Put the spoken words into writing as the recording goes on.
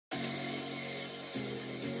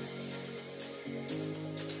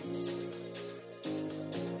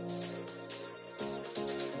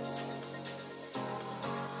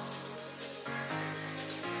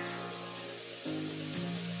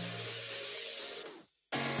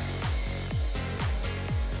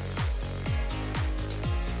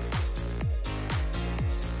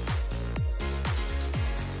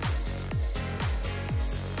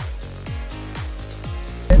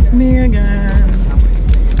It's me again.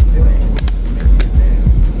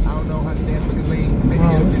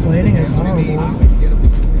 Wow, this lighting is horrible.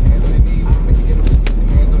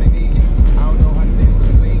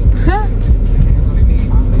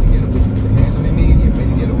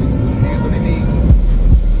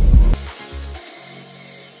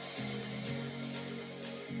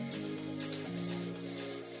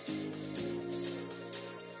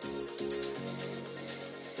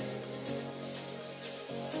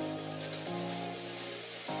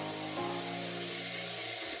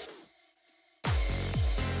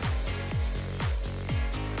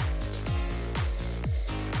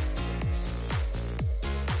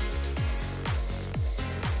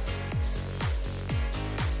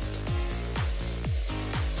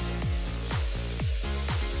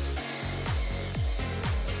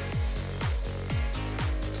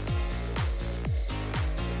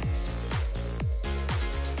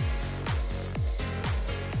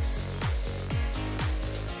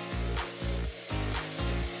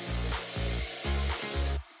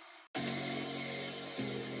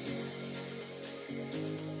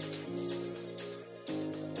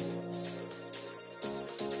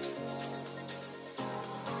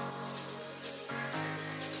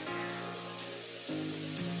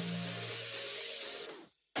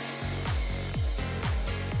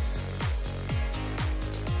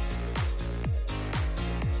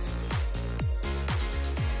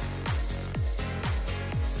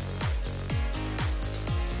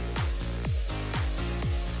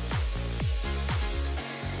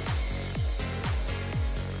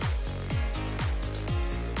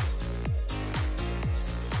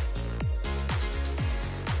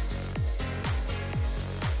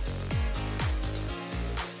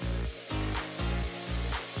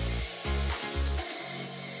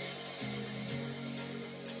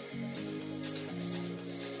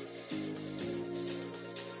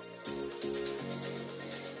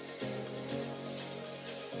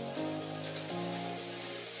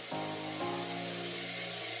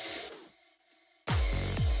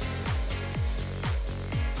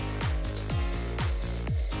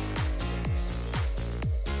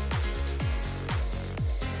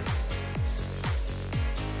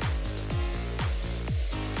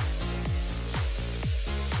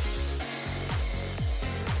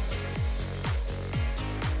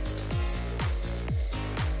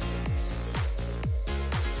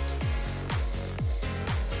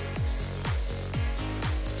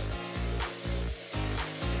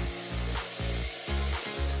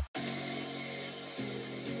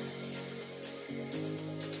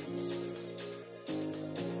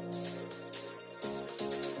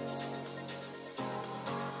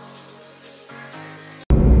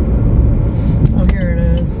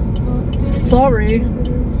 Sorry.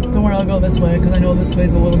 Don't worry, I'll go this way because I know this way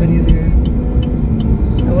is a little bit easier.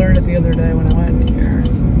 I learned it the other day when I went here.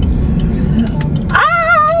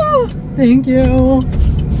 Ow! Thank you.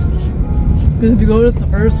 Because if you go to the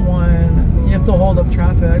first one, you have to hold up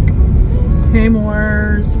traffic. Hey,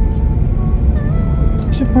 Moors.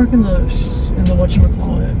 I should park in the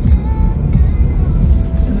whatchamacallit.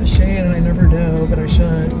 In the shade, and I never do, but I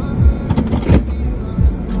should.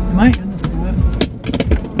 Am I in the spot?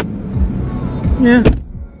 Yeah.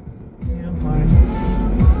 Yeah, I'm fine.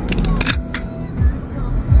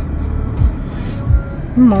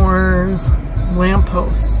 Moors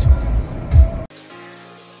lamppost.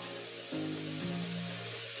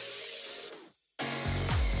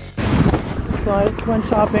 So I just went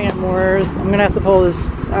shopping at Moors. I'm gonna have to pull this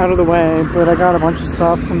out of the way, but I got a bunch of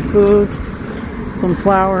stuff, some foods, some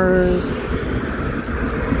flowers,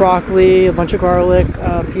 broccoli, a bunch of garlic,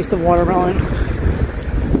 a piece of watermelon,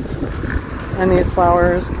 and these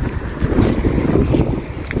flowers,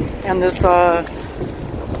 and this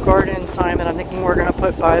garden sign that I'm thinking we're gonna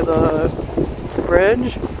put by the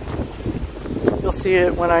bridge. You'll see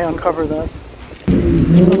it when I uncover this.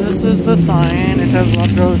 So this is the sign. It says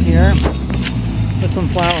love grows here with some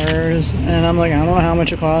flowers, and I'm like, I don't know how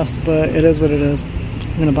much it costs, but it is what it is.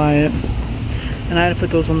 I'm gonna buy it. And I had to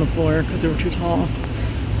put those on the floor because they were too tall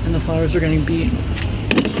and the flowers were getting beat.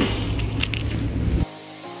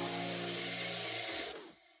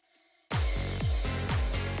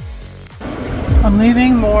 I'm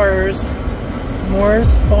leaving Moors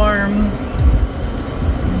Farm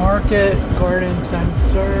Market Garden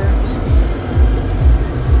Center,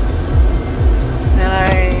 and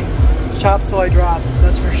I chopped till I dropped,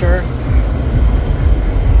 that's for sure.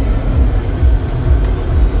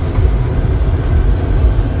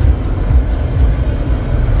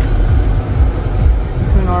 You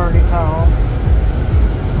can already tell.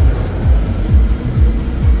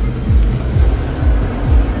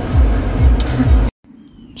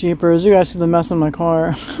 Jeepers, you guys see the mess in my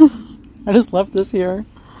car. I just left this here.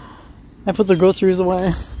 I put the groceries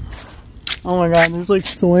away. Oh my god, there's like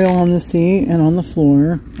soil on the seat and on the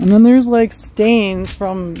floor. And then there's like stains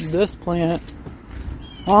from this plant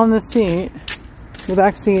on the seat, the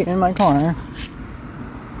back seat in my car.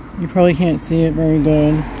 You probably can't see it very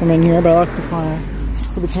good from in here, but I locked the car,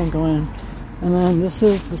 so we can't go in. And then this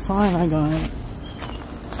is the sign I got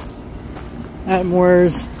at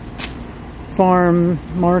Moore's Farm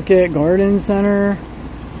Market Garden Center.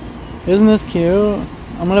 Isn't this cute?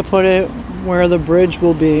 I'm gonna put it where the bridge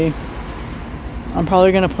will be. I'm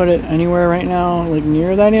probably gonna put it anywhere right now, like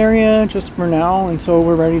near that area, just for now, until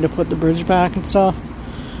we're ready to put the bridge back and stuff.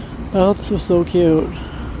 But I thought this was so cute.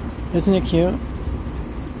 Isn't it cute?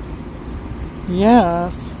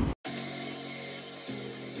 Yes.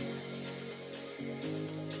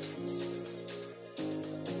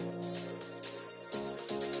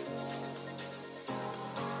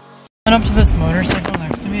 I went up to this motorcycle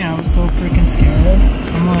next to me. I was so freaking scared.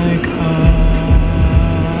 I'm like,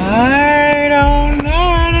 I don't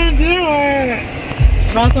know how to do it.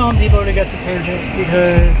 I'm at the Home Depot to get detergent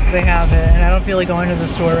because they have it, and I don't feel like going to the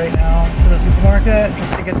store right now, to the supermarket,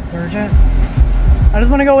 just to get detergent. I just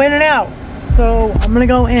want to go in and out. So I'm gonna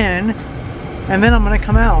go in, and then I'm gonna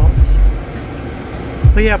come out.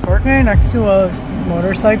 But yeah, parking next to a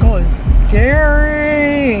motorcycle is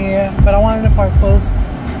scary. But I wanted to park close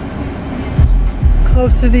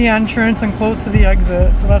to the entrance and close to the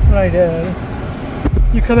exit, so that's what I did.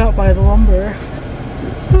 You come out by the lumber.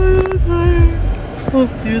 Oh,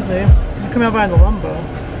 excuse me. You come out by the lumber.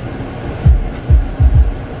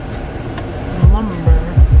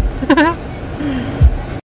 Lumber.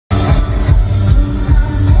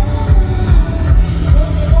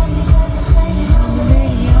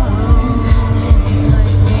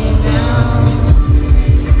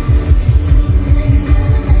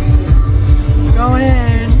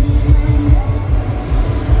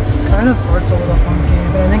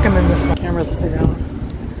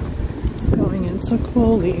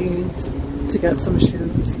 Kohls to get some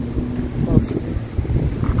shoes, mostly.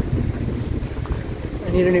 I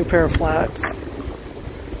need a new pair of flats.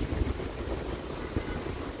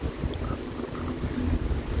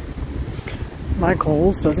 My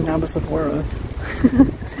Kohls doesn't have a Sephora.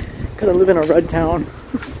 Because I live in a red town.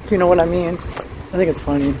 You know what I mean? I think it's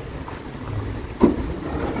funny.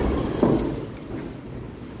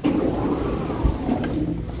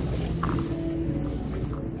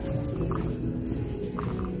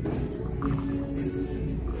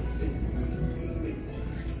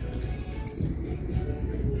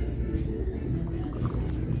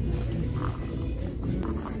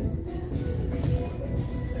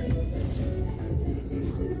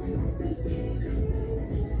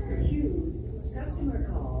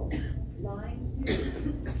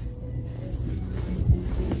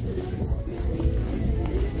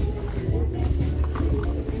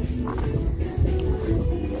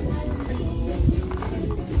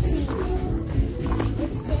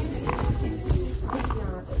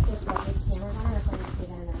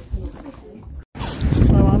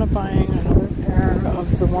 Buying another pair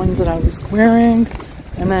of the ones that I was wearing,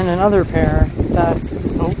 and then another pair that's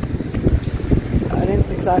taupe. I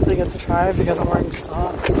didn't exactly get to try because I'm wearing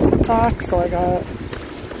socks, so I got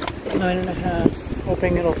 9.5,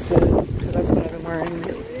 hoping it'll fit, because that's what I've been wearing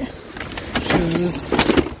lately. Shoes.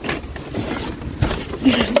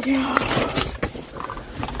 And yeah.